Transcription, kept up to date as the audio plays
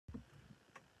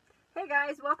Hey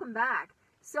guys, welcome back.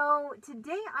 So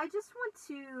today I just want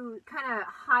to kind of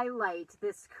highlight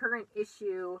this current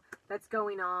issue that's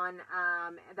going on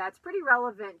that's pretty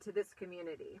relevant to this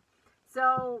community.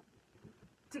 So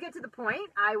to get to the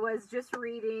point, I was just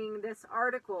reading this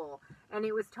article and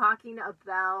it was talking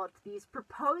about these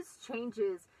proposed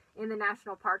changes in the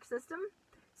national park system.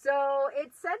 So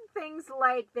it said things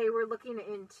like they were looking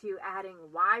into adding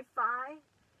Wi-Fi,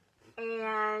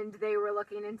 and they were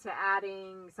looking into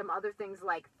adding some other things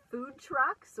like food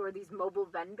trucks or these mobile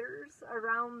vendors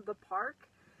around the park.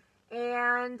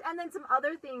 And then some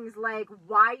other things like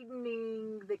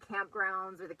widening the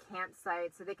campgrounds or the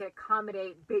campsites so they could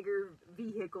accommodate bigger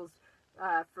vehicles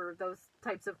for those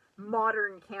types of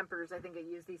modern campers. I think I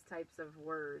use these types of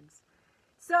words.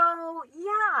 So,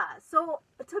 yeah. So,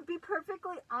 to be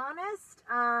perfectly honest,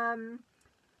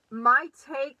 my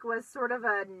take was sort of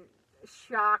a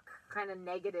shock, kind of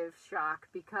negative shock,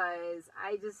 because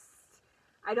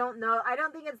I don't know. I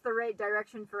don't think it's the right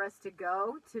direction for us to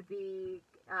go to be,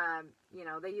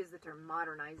 they use the term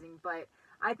modernizing, but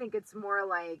I think it's more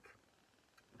like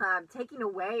taking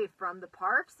away from the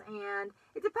parks, and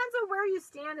it depends on where you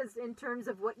stand as in terms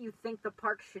of what you think the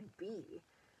park should be.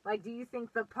 Like, do you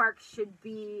think the park should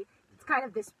be, it's kind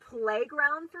of this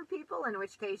playground for people, in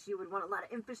which case you would want a lot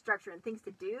of infrastructure and things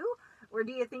to do? Or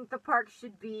do you think the park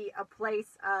should be a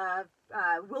place of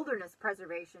wilderness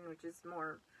preservation, which is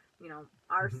more,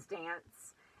 our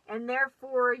stance? And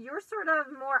therefore, you're sort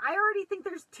of more, I already think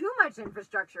there's too much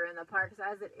infrastructure in the parks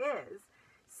as it is.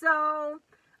 So,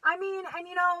 I mean,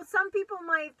 and some people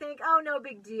might think, oh, no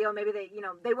big deal. Maybe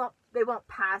they won't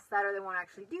pass that, or they won't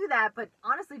actually do that. But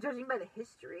honestly, judging by the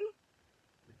history,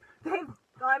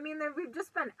 we've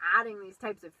just been adding these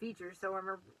types of features. So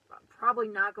we're probably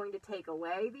not going to take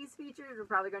away these features. We're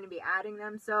probably going to be adding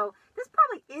them. So this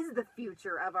probably is the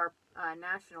future of our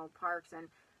national parks and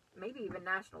maybe even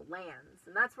national lands.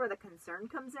 And that's where the concern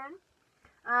comes in.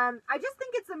 I just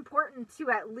think it's important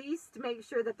to at least make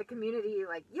sure that the community,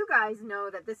 like you guys, know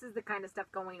that this is the kind of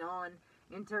stuff going on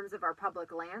in terms of our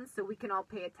public lands, so we can all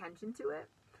pay attention to it.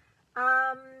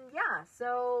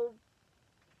 So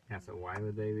why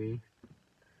would they be?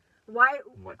 Why?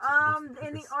 What's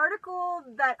in the article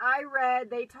that I read,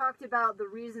 they talked about the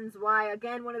reasons why.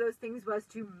 Again, one of those things was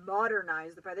to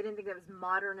modernize the park. They didn't think that was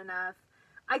modern enough.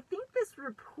 I think this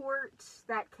report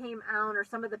that came out, or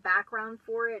some of the background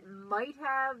for it, might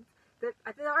have, the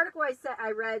article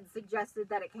I read suggested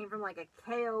that it came from like a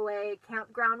KOA,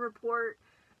 campground report,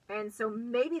 and so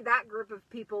maybe that group of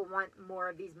people want more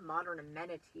of these modern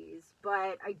amenities,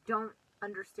 but I don't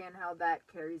understand how that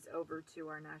carries over to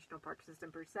our national park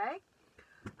system per se.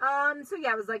 So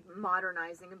yeah, it was like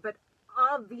modernizing, but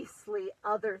obviously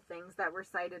other things that were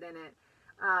cited in it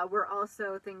were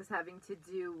also things having to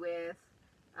do with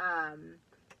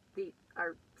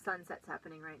our sunset's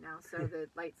happening right now, so the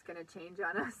light's gonna change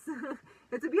on us.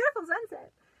 It's a beautiful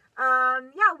sunset.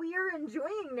 Yeah, we are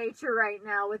enjoying nature right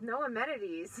now with no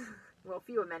amenities. Well,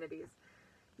 few amenities.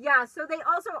 Yeah, so they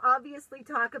also obviously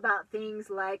talk about things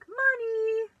like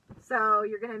money. So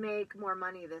you're gonna make more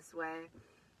money this way.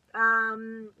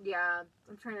 Yeah,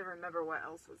 I'm trying to remember what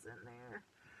else was in there.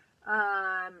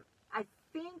 I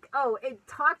think, it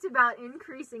talked about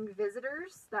increasing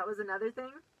visitors. That was another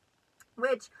thing,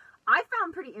 which I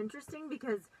found pretty interesting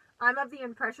because I'm of the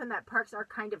impression that parks are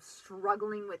kind of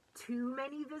struggling with too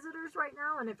many visitors right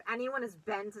now. And if anyone has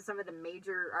been to some of the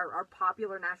major or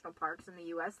popular national parks in the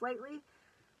U.S. lately,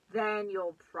 then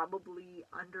you'll probably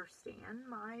understand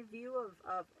my view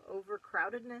of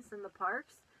overcrowdedness in the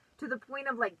parks, to the point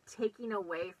of like taking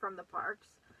away from the parks.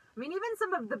 I mean, even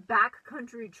some of the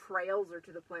backcountry trails are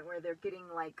to the point where they're getting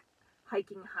like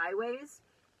hiking highways.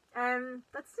 And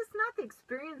that's just not the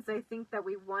experience I think that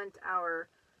we want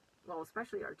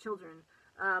especially our children,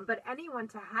 but anyone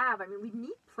to have. I mean, we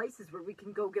need places where we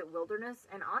can go get wilderness,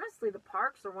 and honestly, the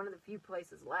parks are one of the few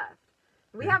places left.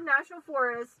 We have national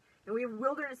forests, and we have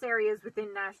wilderness areas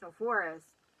within national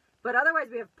forests, but otherwise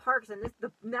we have parks, and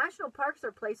the national parks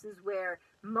are places where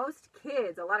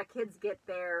a lot of kids get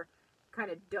their kind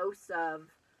of dose of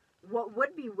what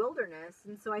would be wilderness,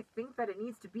 and so I think that it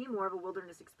needs to be more of a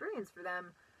wilderness experience for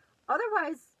them.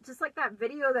 Otherwise, just like that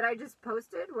video that I just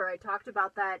posted where I talked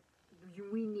about that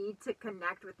we need to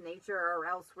connect with nature, or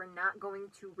else we're not going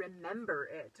to remember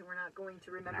it. We're not going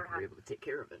to remember how to be able to take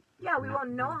care of it. Yeah, we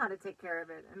won't know how to take care of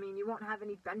it. I mean, you won't have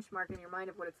any benchmark in your mind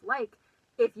of what it's like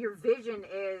if your vision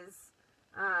is,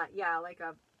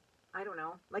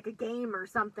 like a game or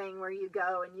something where you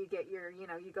go and you get your,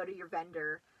 you go to your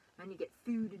vendor and you get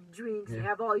food and drinks, and you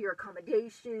have all your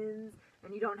accommodations,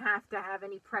 and you don't have to have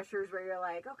any pressures where you're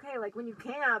like, okay, like when you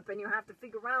camp and you have to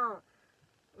figure out,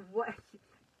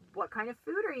 what kind of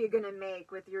food are you going to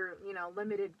make with your,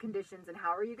 limited conditions, and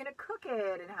how are you going to cook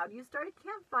it, and how do you start a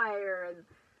campfire? And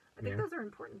I think those are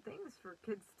important things for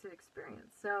kids to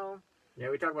experience. So yeah,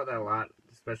 we talk about that a lot,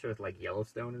 especially with like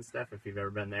Yellowstone and stuff. If you've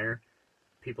ever been there,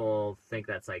 people think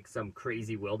that's like some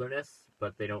crazy wilderness,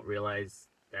 but they don't realize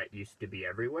that used to be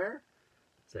everywhere.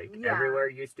 It's like everywhere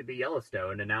used to be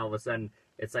Yellowstone, and now all of a sudden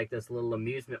it's like this little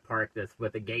amusement park that's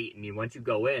with a gate, and once you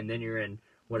go in, then you're in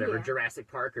whatever Jurassic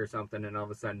Park or something, and all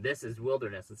of a sudden this is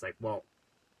wilderness. It's like, well,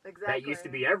 that used to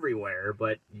be everywhere,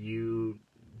 but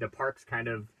the parks kind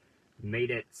of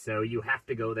made it so you have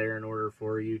to go there in order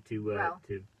for you to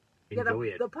enjoy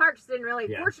it. The parks didn't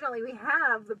really. Fortunately, we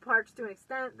have the parks to an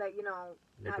extent that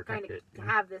kind of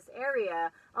have this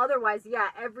area. Otherwise,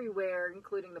 everywhere,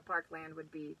 including the parkland,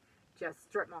 would be just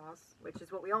strip malls, which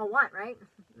is what we all want, right?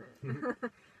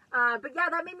 But yeah,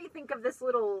 that made me think of this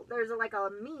little. There's a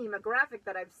meme, a graphic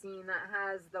that I've seen that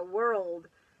has the world,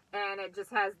 and it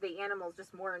just has the animals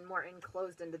just more and more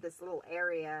enclosed into this little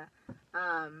area.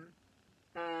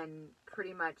 And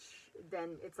pretty much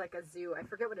then it's like a zoo. I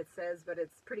forget what it says, but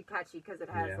it's pretty catchy because it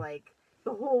has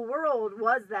the whole world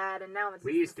was that, and now it's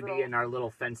we used to be in our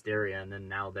little fenced area, and then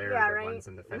now they're the ones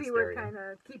in the fenced area. We were kind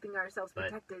of keeping ourselves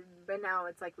protected, but now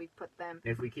it's like we've put them.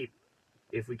 If we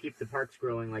keep the parks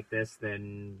growing like this,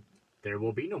 then there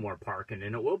will be no more park, and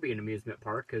then it will be an amusement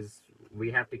park because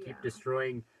we have to keep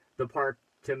destroying the park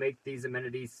to make these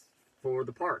amenities for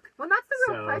the park. Well, that's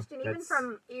the real question,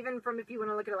 even from if you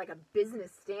want to look at it like a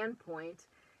business standpoint,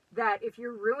 that if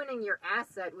you're ruining your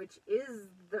asset, which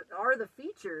are the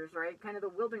features, right, kind of the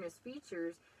wilderness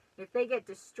features, if they get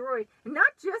destroyed,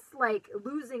 not just like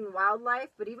losing wildlife,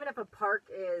 but even if a park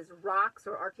is rocks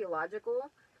or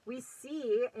archaeological, we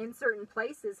see in certain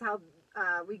places how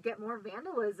we get more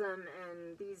vandalism,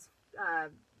 and these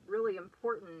really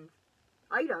important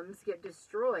items get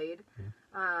destroyed.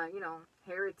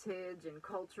 Heritage and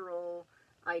cultural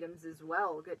items as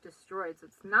well get destroyed. So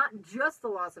it's not just the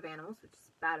loss of animals, which is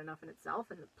bad enough in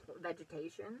itself, and the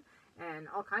vegetation and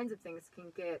all kinds of things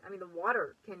can get. The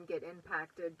water can get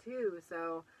impacted too.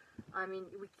 So,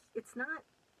 it's not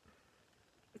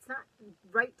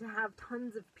right to have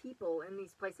tons of people in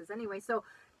these places anyway. So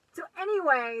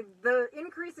anyway, the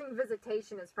increasing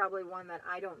visitation is probably one that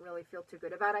I don't really feel too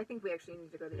good about. I think we actually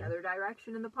need to go the other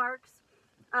direction in the parks.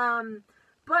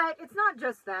 But it's not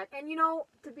just that. And,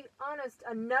 to be honest,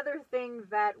 another thing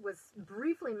that was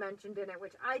briefly mentioned in it,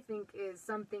 which I think is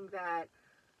something that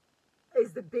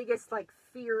is the biggest,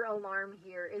 fear alarm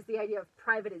here, is the idea of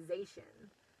privatization.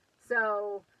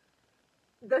 So,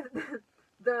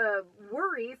 the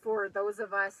worry for those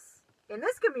of us in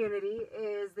this community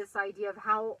is this idea of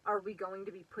how are we going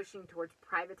to be pushing towards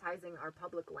privatizing our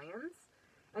public lands?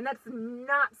 And that's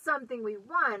not something we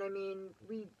want.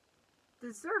 We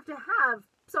deserve to have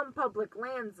some public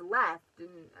lands left,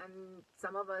 and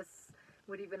some of us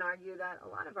would even argue that a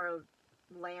lot of our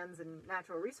lands and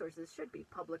natural resources should be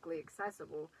publicly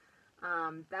accessible.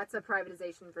 That's a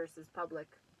privatization versus public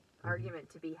argument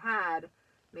to be had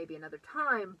maybe another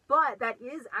time, but that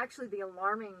is actually the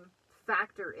alarming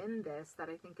factor in this that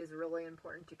I think is really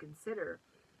important to consider.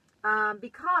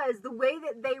 Because the way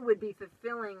that they would be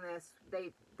fulfilling this,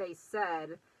 they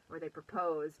said, or they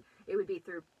proposed, it would be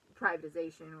through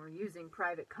privatization or using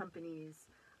private companies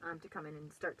to come in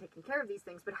and start taking care of these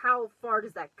things. But how far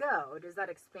does that go? Does that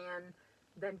expand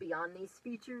then beyond these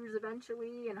features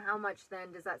eventually? And how much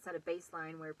then does that set a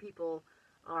baseline where people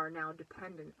are now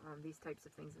dependent on these types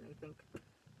of things? And I think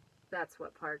that's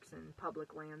what parks and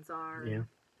public lands are. Yeah.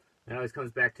 It always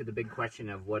comes back to the big question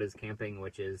of what is camping,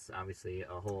 which is obviously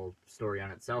a whole story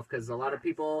on itself, because a lot of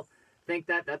people think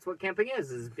that that's what camping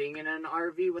is being in an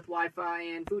RV with Wi-Fi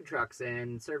and food trucks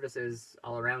and services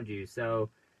all around you. So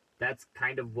that's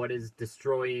kind of what is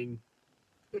destroying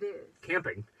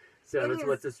camping. So that's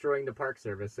what's destroying the park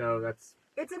service. So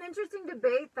it's an interesting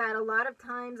debate that a lot of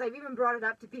times I've even brought it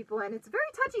up to people, and it's a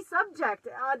very touchy subject,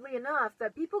 oddly enough,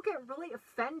 that people get really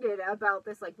offended about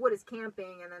this, what is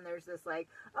camping? And then there's this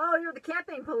oh, you're the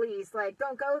camping police,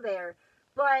 don't go there.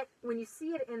 But when you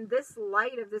see it in this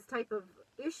light of this type of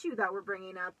issue that we're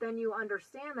bringing up, then you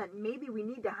understand that maybe we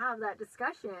need to have that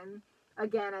discussion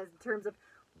again as in terms of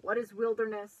what is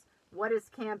wilderness, what is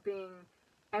camping,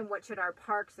 and what should our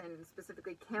parks and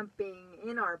specifically camping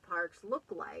in our parks look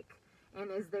like? And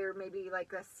is there maybe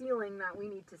a ceiling that we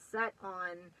need to set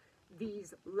on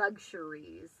these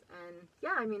luxuries? And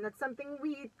that's something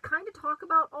we kind of talk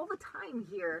about all the time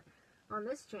here on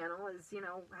this channel is,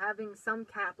 having some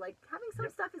cap, having some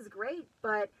stuff is great,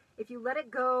 but if you let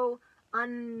it go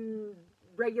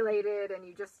unregulated and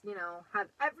you just, have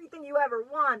everything you ever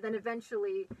want, then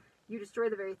eventually you destroy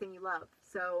the very thing you love.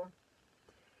 So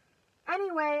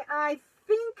anyway, I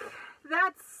think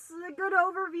that's a good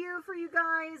overview for you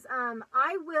guys.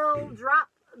 I will drop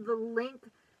the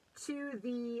link to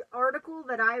the article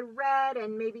that I read,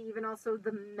 and maybe even also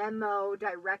the memo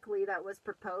directly that was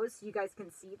proposed, so you guys can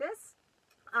see this,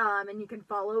 and you can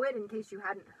follow it in case you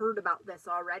hadn't heard about this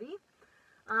already.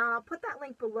 I'll put that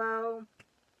link below.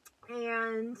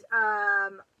 And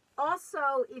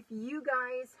also, if you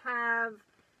guys have,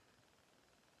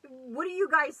 what do you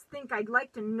guys think? I'd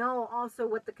like to know also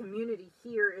what the community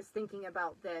here is thinking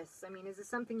about this. I mean, is this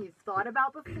something you've thought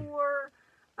about before?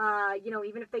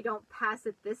 Even if they don't pass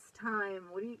it this time,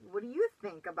 what do you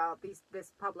think about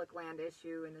this public land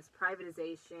issue and this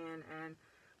privatization? And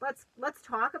let's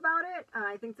talk about it.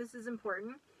 I think this is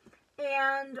important.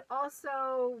 And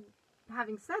also,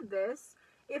 having said this,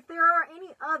 if there are any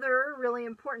other really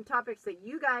important topics that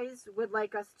you guys would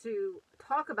like us to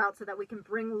talk about so that we can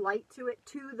bring light to it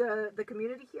to the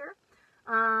community here,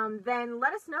 then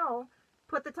let us know.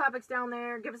 Put the topics down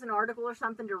there. Give us an article or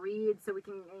something to read so we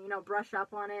can, brush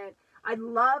up on it. I'd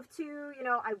love to,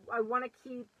 I want to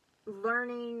keep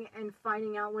learning and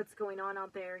finding out what's going on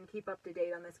out there and keep up to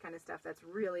date on this kind of stuff. That's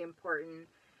really important.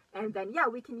 And then,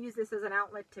 we can use this as an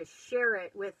outlet to share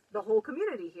it with the whole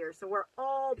community here. So we're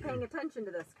all paying attention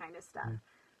to this kind of stuff.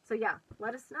 So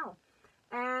let us know.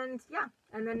 And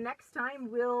and then next time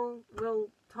we'll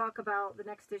talk about the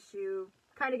next issue,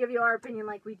 kind of give you our opinion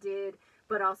like we did,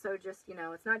 but also just,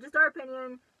 it's not just our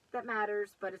opinion that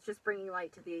matters, but it's just bringing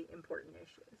light to the important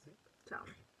issues. So,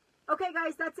 okay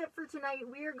guys, that's it for tonight.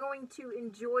 We are going to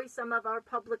enjoy some of our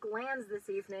public lands this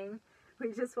evening.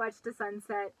 We just watched a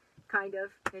sunset. Kind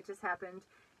of. It just happened.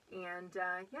 And,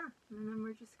 and then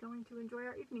we're just going to enjoy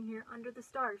our evening here under the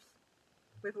stars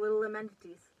with little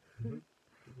amenities.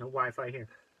 No Wi-Fi here.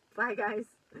 Bye, guys.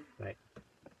 Bye.